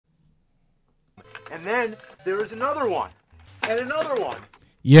And then there is another one. And another one.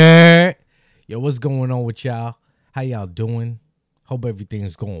 Yeah. Yo, what's going on with y'all? How y'all doing? Hope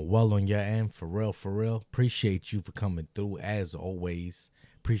everything's going well on your end. For real, for real. Appreciate you for coming through as always.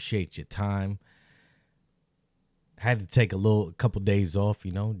 Appreciate your time. Had to take a couple days off,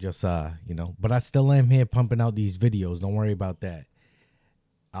 but I still am here pumping out these videos. Don't worry about that.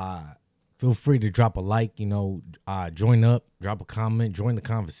 Feel free to drop a like, join up, drop a comment, join the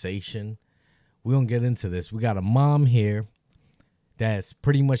conversation. We're going to get into this. We got a mom here that's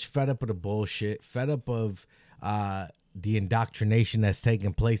pretty much fed up of the bullshit, fed up of the indoctrination that's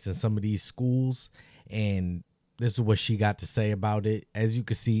taking place in some of these schools. And this is what she got to say about it. As you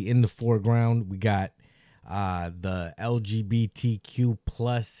can see in the foreground, we got the LGBTQ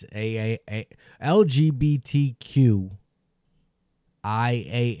plus LGBTQ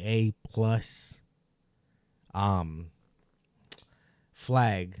IAA plus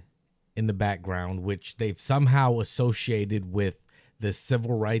flag in the background, which they've somehow associated with the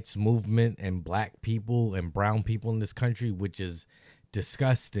civil rights movement and black people and brown people in this country, which is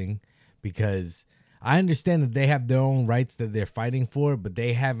disgusting, because I understand that they have their own rights that they're fighting for, but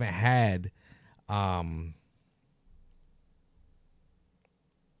they haven't had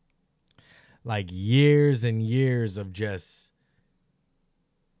like years and years of just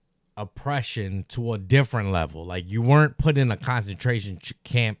oppression to a different level. Like, you weren't put in a concentration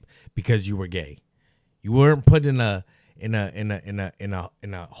camp because you were gay. You weren't put in a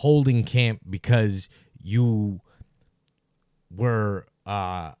holding camp because you were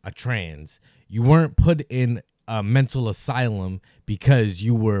a trans. You weren't put in a mental asylum because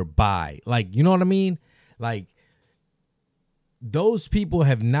you were bi. Like, you know what I mean? Like, those people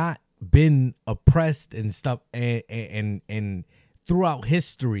have not been oppressed and stuff and throughout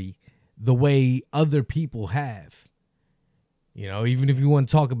history the way other people have. Even if you want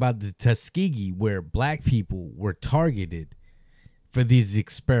to talk about the Tuskegee, where black people were targeted for these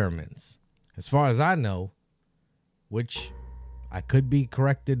experiments, as far as I know, which I could be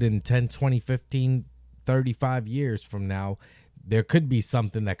corrected in 10, 20, 15, 35 years from now, there could be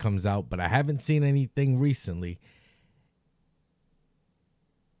something that comes out, but I haven't seen anything recently.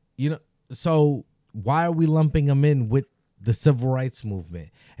 So why are we lumping them in with the civil rights movement?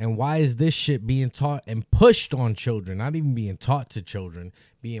 And why is this shit being taught and pushed on children? Not even being taught to children,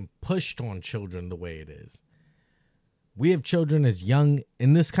 being pushed on children the way it is. We have children as young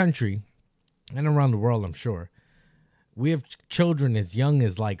in this country and around the world, I'm sure. We have children as young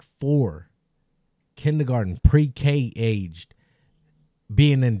as like 4, kindergarten, pre-K aged,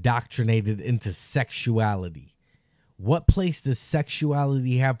 being indoctrinated into sexuality. What place does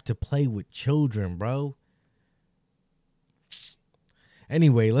sexuality have to play with children, bro?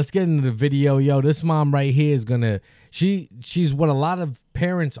 Anyway, let's get into the video. Yo, this mom right here is gonna, she's what a lot of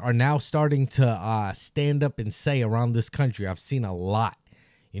parents are now starting to stand up and say around this country. I've seen a lot,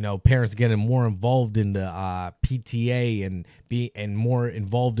 parents getting more involved in the PTA and more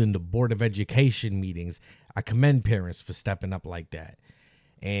involved in the Board of Education meetings. I commend parents for stepping up like that.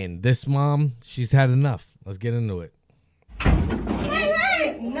 And this mom, she's had enough. Let's get into it.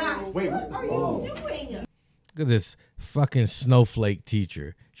 Hey, wait, what are you doing? Look at this fucking snowflake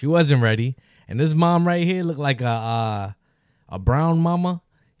teacher. She wasn't ready. And this mom right here looked like a brown mama.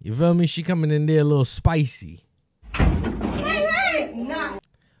 You feel me? She coming in there a little spicy. Hey,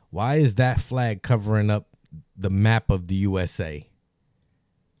 why is that flag covering up the map of the USA?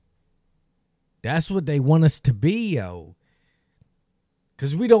 That's what they want us to be, yo.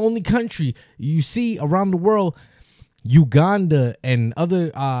 Because we the only country you see around the world. Uganda and other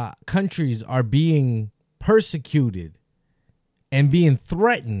countries are being persecuted and being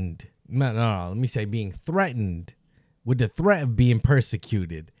threatened. No, let me say being threatened with the threat of being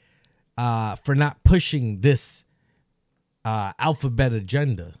persecuted for not pushing this alphabet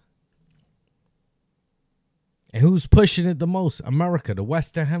agenda. And who's pushing it the most? America, the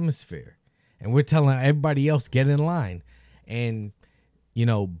Western Hemisphere. And we're telling everybody else, get in line. And,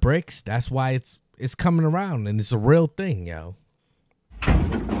 BRICS, that's why it's coming around, and it's a real thing, yo.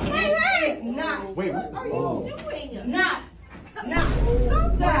 Hey, wait, what are you doing? Not.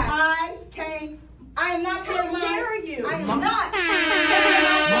 Stop that. I am not paying my. How dare you? I am not.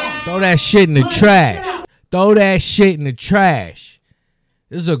 Throw that shit in the trash. Throw that shit in the trash.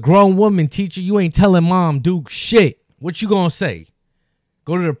 This is a grown woman, teacher. You ain't telling mom do shit. What you gonna say?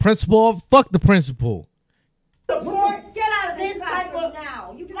 Go to the principal? Fuck the principal. Support. Get out of this type of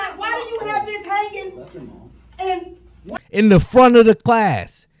now. Why do you have this hanging in the front of the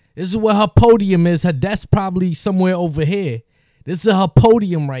class? This is where her podium is. Her desk probably somewhere over here. This is her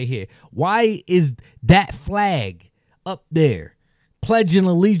podium right here. Why is that flag up there? pledging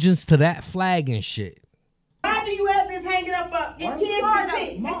allegiance to that flag and shit. Why do you have this hanging up?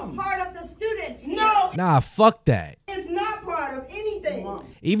 It's part of the students. No. Nah, fuck that. It's not part of anything.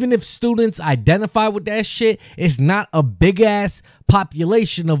 Even if students identify with that shit, it's not a big ass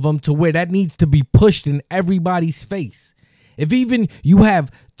population of them to where that needs to be pushed in everybody's face. If even you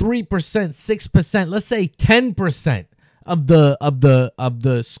have 3%, 6%, let's say 10% of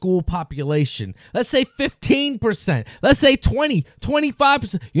the school population, let's say 15%, let's say 20,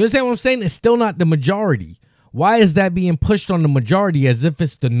 25%. You understand what I'm saying? It's still not the majority. Why is that being pushed on the majority as if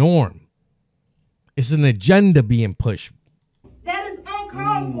it's the norm? It's an agenda being pushed. That is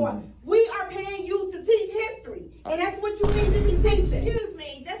uncalled for. We are paying you to teach history, and that's what you need to be teaching. Excuse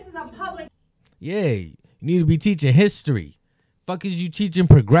me, this is a public. Yeah, you need to be teaching history. Fuck is you teaching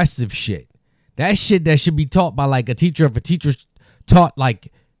progressive shit? That shit that should be taught by like a teacher if a teacher taught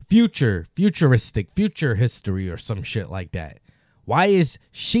like futuristic, future history or some shit like that. Why is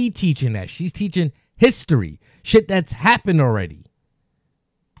she teaching that? She's teaching history. Shit that's happened already.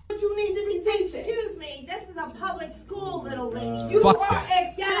 What you need to be teaching. Excuse me, this is a public school, little lady. You Fuck are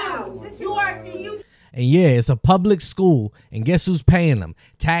that. excused. You are excused. And yeah, it's a public school, and guess who's paying them?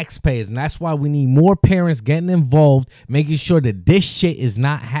 Taxpayers. And that's why we need more parents getting involved, making sure that this shit is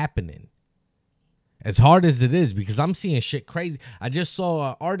not happening. As hard as it is, because I'm seeing shit crazy. I just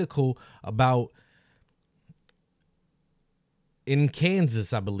saw an article about in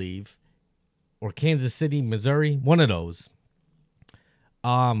Kansas, I believe, or Kansas City, Missouri, one of those.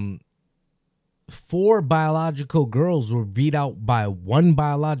 4 biological girls were beat out by 1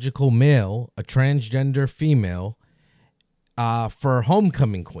 biological male, a transgender female, for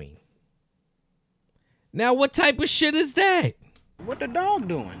homecoming queen. Now, what type of shit is that? What the dog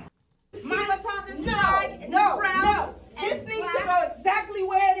doing? See what's on the side and the ground. No. This needs to go exactly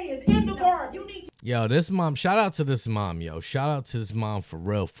where it is, in the garden. You need to. Yo, this mom, shout out to this mom, yo. Shout out to this mom for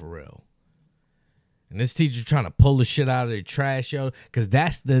real, for real. And this teacher trying to pull the shit out of the trash, yo, because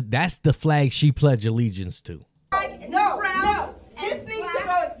that's the flag she pledged allegiance to. No. This needs to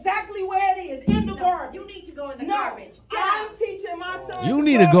go exactly where it is, in the garden. You need to go in the garbage. I'm teaching my son. You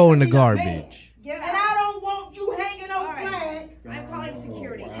need to go in the garbage. And I don't want you hanging no flag. I'm calling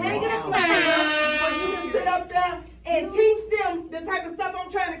security. Hanging a flag for you to sit up there and teach them the type of stuff I'm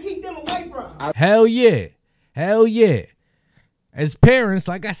trying to keep them away from. Hell yeah. Hell yeah. As parents,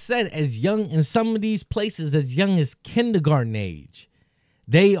 like I said, as young in some of these places, as young as kindergarten age,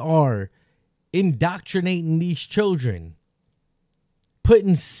 they are indoctrinating these children,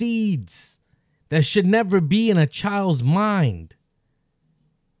 putting seeds that should never be in a child's mind.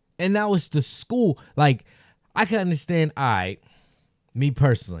 And now it's the school. Like, I can understand, all right, me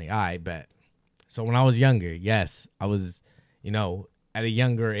personally, all right, bet. So when I was younger, yes, I was, at a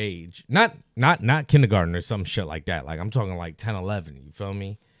younger age. Not kindergarten or some shit like that. Like, I'm talking like 10, 11, you feel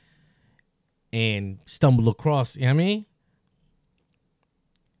me? And stumbled across, you know what I mean?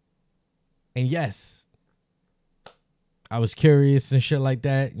 And yes, I was curious and shit like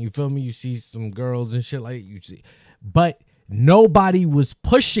that. You feel me? You see some girls and shit like that. You see. But nobody was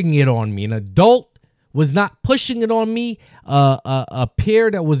pushing it on me. An adult was not pushing it on me. A peer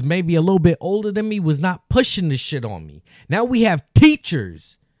that was maybe a little bit older than me was not pushing the shit on me. Now we have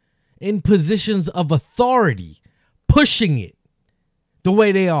teachers in positions of authority pushing it the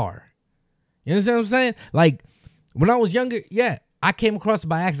way they are. You understand what I'm saying? Like, when I was younger, yeah, I came across it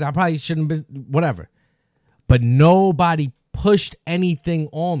by accident. I probably shouldn't have been, whatever. But nobody pushed anything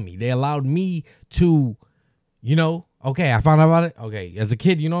on me. They allowed me to, okay, I found out about it. Okay, as a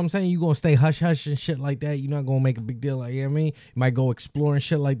kid, you know what I'm saying? You're going to stay hush-hush and shit like that. You're not going to make a big deal, like, you know what I mean? You might go explore and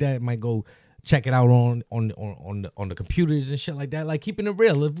shit like that. You might go check it out on the computers and shit like that. Like, keeping it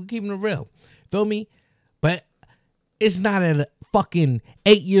real. If we're keeping it real. Feel me? But it's not at a fucking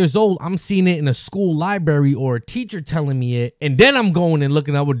 8 years old. I'm seeing it in a school library or a teacher telling me it. And then I'm going and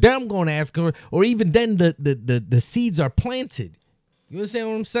looking up. Or then I'm going to ask her. Or even then the seeds are planted. You understand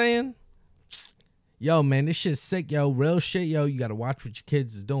what I'm saying? Yo, man, this shit's sick, yo. Real shit, yo. You gotta watch what your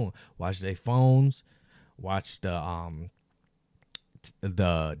kids is doing. Watch their phones. Watch the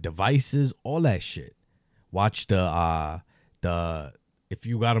devices, all that shit. Watch the if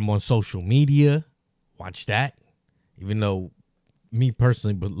you got them on social media, watch that. Even though me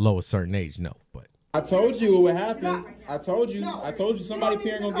personally below a certain age, no. But I told you what would happen. I told you somebody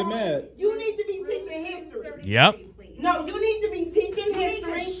parent gonna get mad. You need to be teaching history. yep. No, you need to be teaching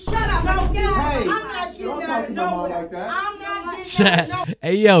history. Shut up. No, Hey, I'm not getting don't out talk of to my mom nowhere. like that. I'm not getting out of nowhere.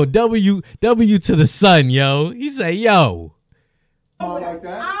 Hey, yo, W to the son, yo. He say, yo. Like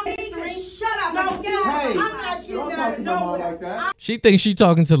that. I'm history. Shut up. No, Hey, I'm not getting don't out talk of to my mom nowhere. like that. She thinks she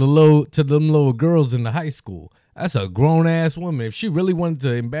talking to them little girls in the high school. That's a grown-ass woman. If she really wanted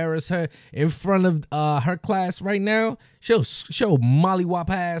to embarrass her in front of her class right now, she'll mollywop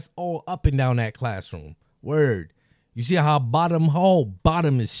her ass all up and down that classroom. Word. You see how her whole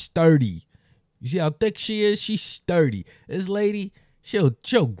bottom is sturdy. You see how thick she is? She's sturdy. This lady, she'll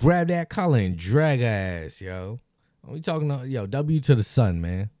grab that collar and drag her ass, yo. We talking to, yo, W to the sun,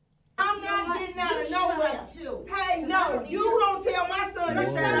 man. I'm not getting out of nowhere. Hey, no, you don't tell my son your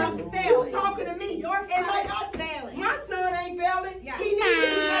son is failing. You talking to me. Your son failing. My son ain't failing. Yeah. He needs to be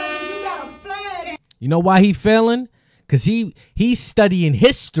failing. You got him flagged. You know why he failing? Because he's studying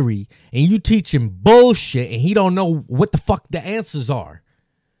history and you teaching bullshit and he don't know what the fuck the answers are.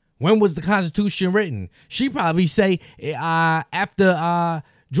 When was the Constitution written? She probably say after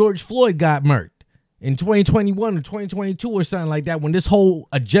George Floyd got murked in 2021 or 2022 or something like that, when this whole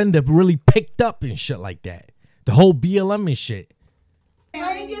agenda really picked up and shit like that. The whole BLM and shit.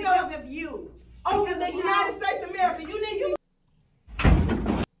 Because of you. Over the United States of America. You.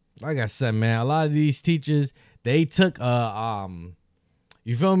 Like I said, man, a lot of these teachers, they took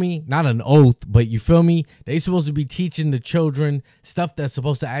you feel me? Not an oath, but you feel me? They supposed to be teaching the children stuff that's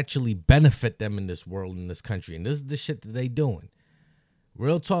supposed to actually benefit them in this world, in this country. And this is the shit that they doing.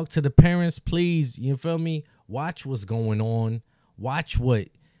 Real talk to the parents, please, you feel me? Watch what's going on. Watch what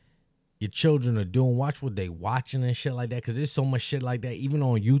your children are doing. Watch what they watching and shit like that. Because there's so much shit like that. Even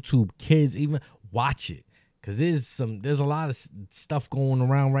on YouTube, kids, even watch it. Because there's a lot of stuff going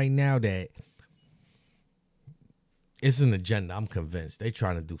around right now that it's an agenda. I'm convinced. They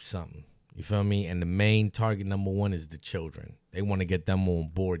trying to do something. You feel me? And the main target number one is the children. They want to get them on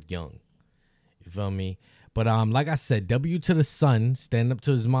board young. You feel me? But like I said, W to the son, stand up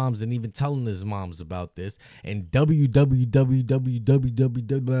to his moms and even telling his moms about this. And www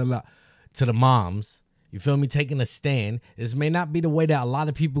to the moms. You feel me? Taking a stand. This may not be the way that a lot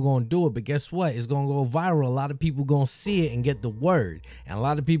of people going to do it, but guess what? It's going to go viral. A lot of people going to see it and get the word. And a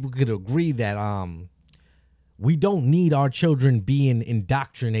lot of people could agree that we don't need our children being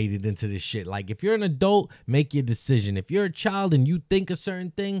indoctrinated into this shit. Like, if you're an adult, make your decision. If you're a child and you think a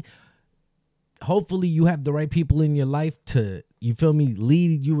certain thing, hopefully you have the right people in your life to, you feel me,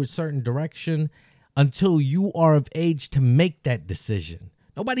 lead you a certain direction until you are of age to make that decision.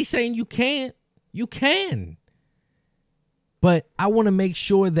 Nobody's saying you can't. You can. But I want to make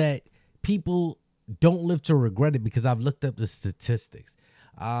sure that people don't live to regret it, because I've looked up the statistics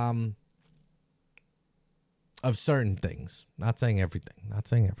of certain things. Not saying everything. Not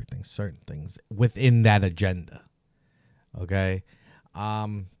saying everything. Certain things within that agenda. Okay?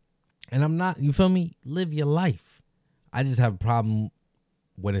 And I'm not, you feel me? Live your life. I just have a problem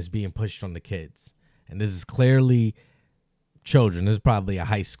when it's being pushed on the kids. And this is clearly children. This is probably a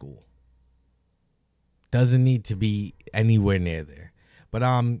high school. Doesn't need to be anywhere near there. But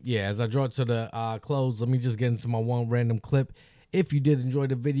yeah, as I draw to the close, let me just get into my one random clip. If you did enjoy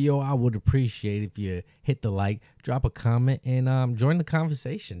the video, I would appreciate if you hit the like, drop a comment, and join the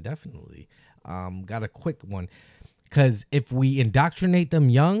conversation. Definitely. Got a quick one. Because if we indoctrinate them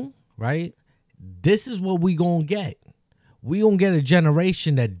young, right, this is what we gonna get. We gonna get a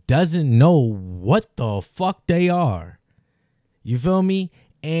generation that doesn't know what the fuck they are. You feel me?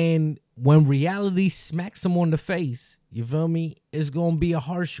 And when reality smacks them on the face, you feel me, it's going to be a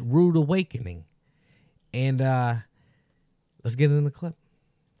harsh, rude awakening. And let's get in the clip.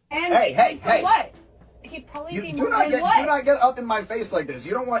 And hey. What? He'd probably You be do more not than get up in my face like this.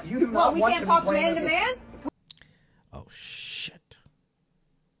 You do not want to be playing this. man? Oh, shit.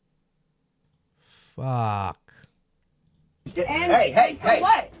 Fuck. Hey.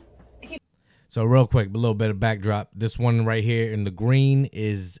 What? So real quick, a little bit of backdrop. This one right here in the green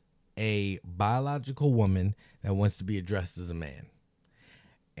is a biological woman that wants to be addressed as a man.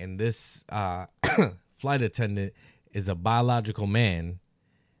 And this flight attendant is a biological man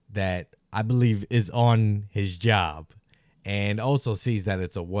that I believe is on his job and also sees that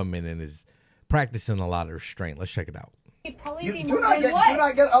it's a woman and is practicing a lot of restraint. Let's check it out. He'd probably You be do more not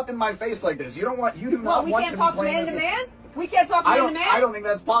than get up in my face like this. You do not want to be playing this. Man? We can't talk man to man? I don't think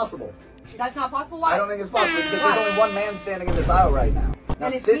that's possible. That's not possible. Why? I don't think it's possible because there's only one man standing in this aisle right now. Now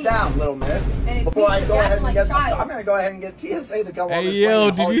sit down, little miss. Before I go ahead and get, I'm gonna go ahead and get TSA to come on this plane. Hey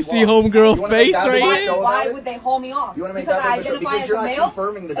yo, did you see homegirl face right here? Why would they haul me off? You want to make because that show because you're not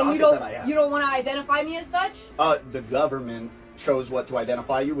confirming the docket that I have. You don't want to identify me as such? The government chose what to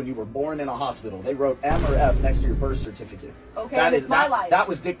identify you when you were born in a hospital. They wrote M or F next to your birth certificate. Okay, that it's my life. That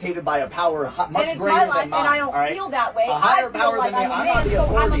was dictated by a power much and greater my life, than mine. And I don't feel that way. A higher power like than me. I'm not the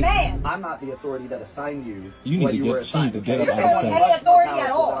authority. I'm a man. I'm not the authority that assigned you. You need to get. She need to get up You out don't of have any his face. authority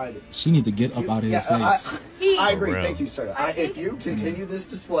at all. She need to get up out of his face. I agree. real. Thank you, sir. If you continue this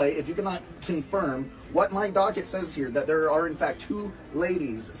display, if you cannot confirm what my docket says here, that there are in fact 2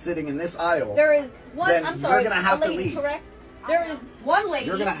 ladies sitting in this aisle, there is one. then I'm sorry, you're gonna have a to lady, leave. correct? There is one lady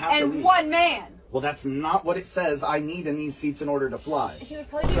You're gonna have to and leave. one man. Well, that's not what it says I need in these seats in order to fly. He would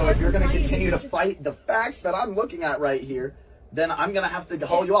probably be So more if you're going to compliant continue to if you just- fight the facts that I'm looking at right here, then I'm going to have to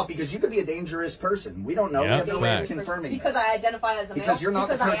haul you off because you could be a dangerous person. We don't know. Yep, We have no way of facts. confirming Because this. I identify as a male. Because you're not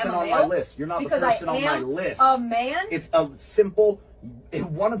the Because I person am a on my male? list. You're not the Because person I on my am list. a man? It's a simple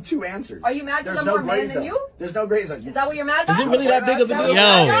one of 2 answers. Are you mad because There's I'm no more man gray than zone. you? There's no gray zone. Is that what you're mad about? Is it really that big of a deal?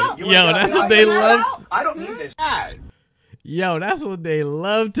 Yo, that's what they love. I don't need this. Yo, that's what they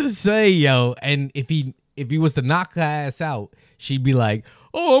love to say, yo. And if he was to knock her ass out, she'd be like,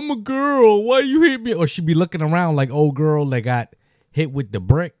 "Oh, I'm a girl. Why you hit me?" Or she'd be looking around like old girl that got hit with the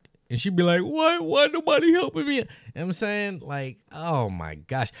brick. And she'd be like, "What? Why nobody helping me?" You know what I'm saying? Like, oh my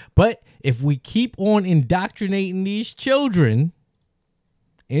gosh. But if we keep on indoctrinating these children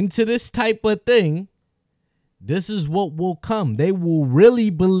into this type of thing, this is what will come. They will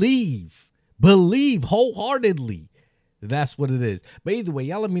really believe wholeheartedly. That's what it is. But either way,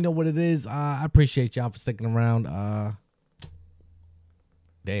 y'all let me know what it is. I appreciate y'all for sticking around.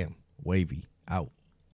 Damn, Wavy out.